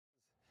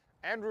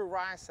Andrew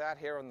Rice out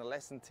here on the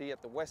lesson tee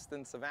at the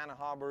Western Savannah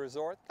Harbor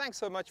Resort. Thanks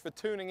so much for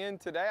tuning in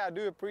today. I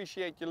do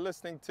appreciate you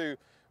listening to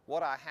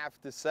what I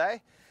have to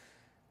say.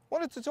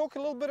 Wanted to talk a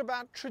little bit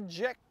about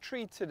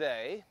trajectory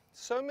today.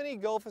 So many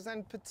golfers, and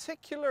in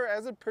particular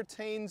as it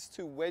pertains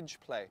to wedge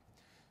play,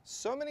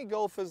 so many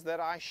golfers that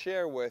I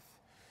share with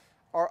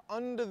are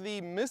under the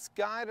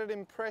misguided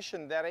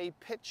impression that a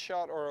pitch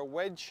shot or a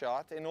wedge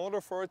shot, in order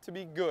for it to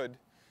be good,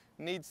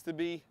 needs to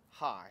be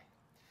high.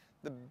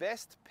 The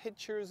best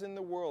pitchers in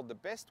the world, the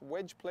best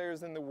wedge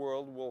players in the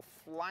world will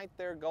flight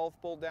their golf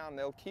ball down.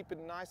 They'll keep it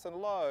nice and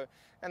low,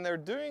 and they're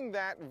doing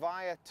that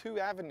via two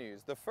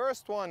avenues. The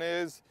first one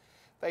is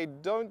they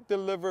don't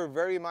deliver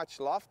very much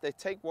loft. They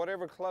take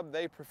whatever club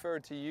they prefer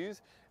to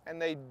use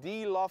and they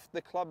de-loft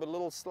the club a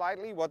little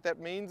slightly. What that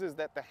means is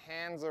that the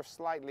hands are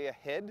slightly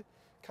ahead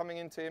coming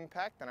into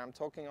impact, and I'm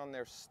talking on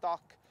their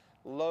stock,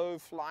 low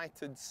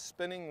flighted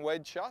spinning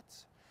wedge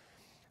shots.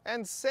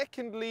 And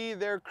secondly,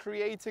 they're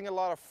creating a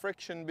lot of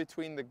friction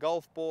between the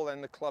golf ball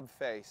and the club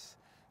face.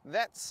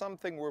 That's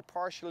something we're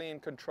partially in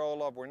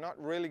control of. We're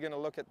not really going to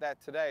look at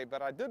that today,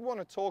 but I did want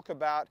to talk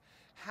about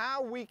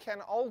how we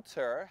can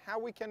alter, how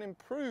we can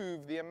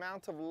improve the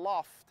amount of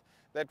loft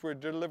that we're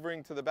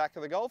delivering to the back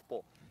of the golf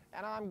ball.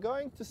 And I'm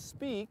going to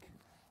speak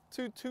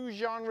to two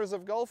genres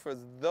of golfers.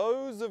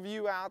 Those of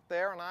you out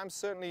there, and I'm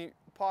certainly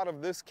part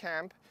of this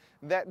camp,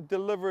 that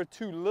deliver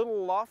too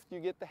little loft. You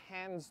get the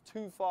hands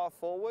too far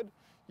forward.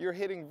 You're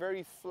hitting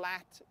very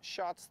flat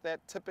shots that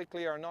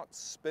typically are not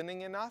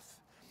spinning enough.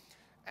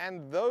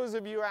 And those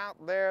of you out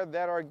there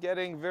that are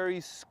getting very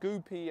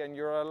scoopy and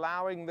you're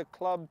allowing the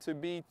club to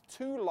be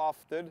too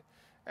lofted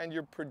and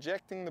you're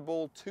projecting the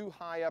ball too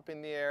high up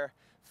in the air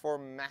for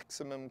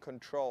maximum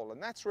control.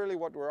 And that's really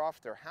what we're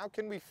after. How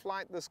can we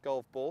flight this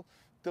golf ball,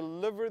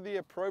 deliver the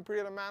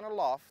appropriate amount of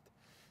loft,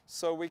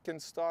 so we can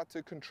start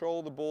to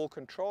control the ball,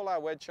 control our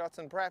wedge shots,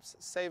 and perhaps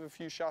save a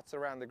few shots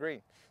around the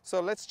green.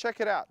 So let's check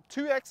it out.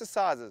 Two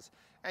exercises,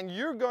 and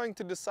you're going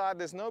to decide.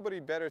 There's nobody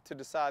better to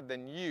decide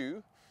than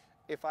you.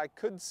 If I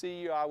could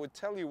see you, I would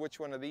tell you which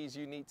one of these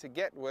you need to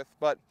get with,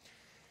 but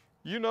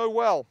you know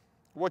well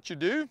what you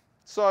do.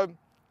 So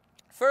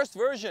first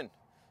version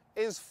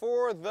is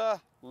for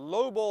the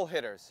low ball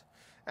hitters.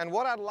 And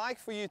what I'd like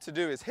for you to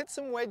do is hit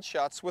some wedge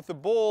shots with the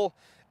ball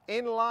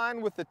in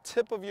line with the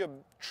tip of your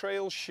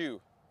trail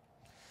shoe.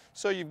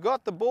 So you've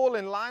got the ball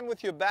in line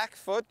with your back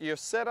foot, you're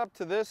set up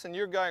to this, and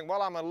you're going,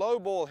 well, I'm a low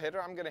ball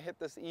hitter, I'm going to hit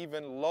this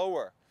even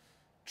lower.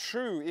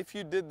 True if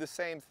you did the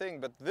same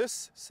thing, but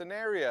this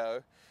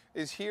scenario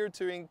is here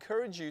to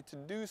encourage you to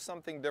do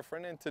something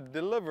different and to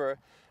deliver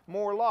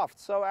more loft.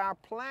 So our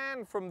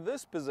plan from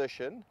this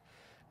position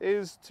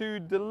is to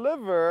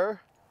deliver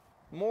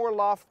more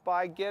loft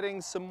by getting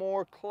some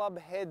more club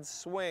head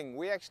swing.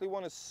 We actually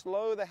want to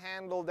slow the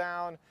handle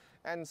down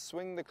and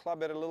swing the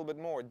club head a little bit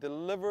more,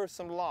 deliver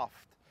some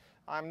loft.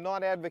 I'm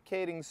not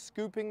advocating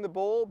scooping the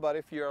ball, but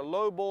if you're a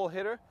low ball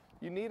hitter,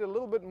 you need a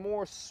little bit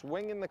more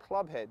swing in the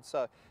club head.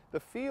 So the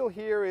feel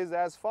here is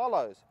as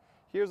follows.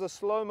 Here's a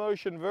slow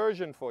motion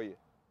version for you.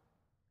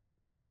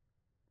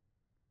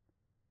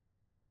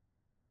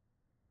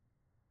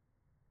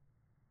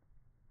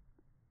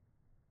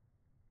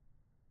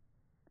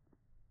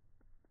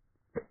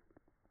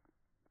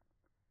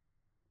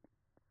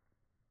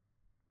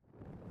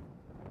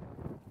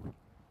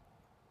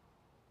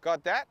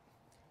 Got that?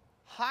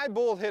 High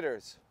ball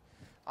hitters,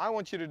 I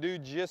want you to do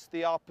just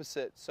the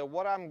opposite. So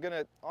what I'm going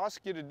to ask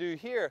you to do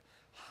here,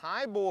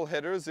 high ball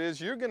hitters, is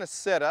you're going to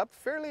set up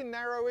fairly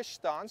narrowish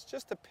stance,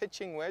 just a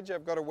pitching wedge.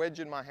 I've got a wedge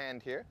in my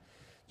hand here,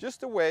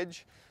 just a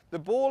wedge. The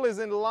ball is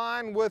in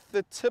line with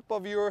the tip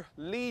of your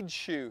lead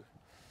shoe.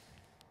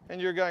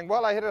 And you're going,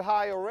 well, I hit it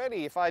high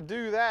already. If I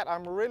do that,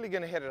 I'm really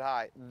going to hit it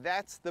high.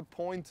 That's the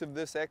point of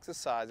this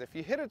exercise. If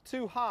you hit it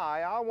too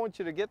high, I want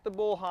you to get the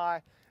ball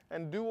high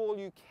and do all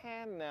you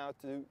can now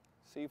to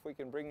see if we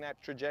can bring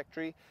that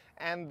trajectory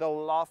and the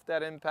loft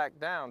at impact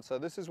down. So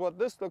this is what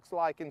this looks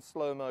like in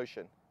slow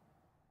motion.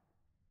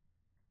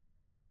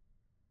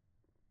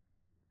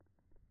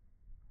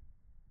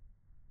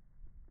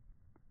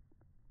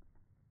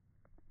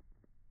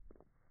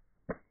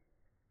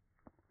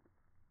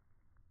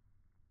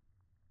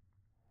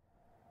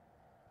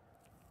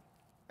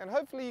 And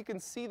hopefully you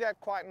can see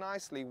that quite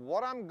nicely.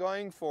 What I'm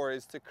going for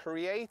is to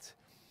create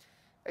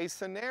a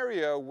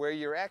scenario where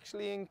you're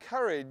actually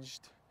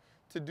encouraged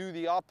to do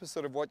the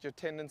opposite of what your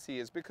tendency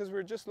is, because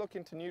we're just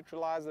looking to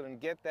neutralize it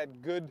and get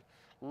that good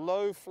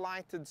low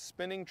flighted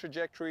spinning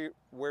trajectory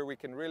where we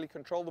can really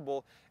control the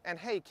ball. And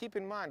hey, keep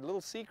in mind,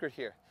 little secret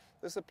here,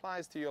 this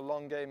applies to your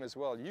long game as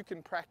well. You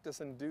can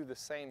practice and do the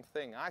same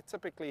thing. I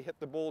typically hit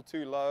the ball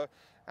too low,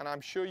 and I'm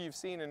sure you've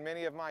seen in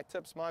many of my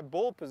tips, my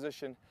ball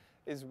position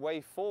is way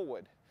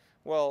forward.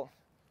 Well,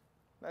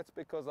 that's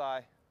because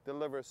I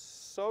deliver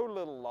so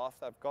little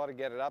loft, I've got to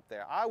get it up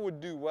there. I would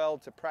do well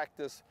to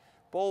practice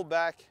ball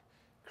back,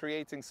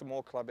 creating some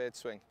more club head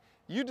swing.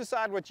 You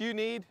decide what you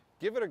need,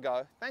 give it a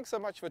go. Thanks so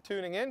much for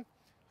tuning in.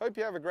 Hope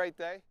you have a great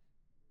day.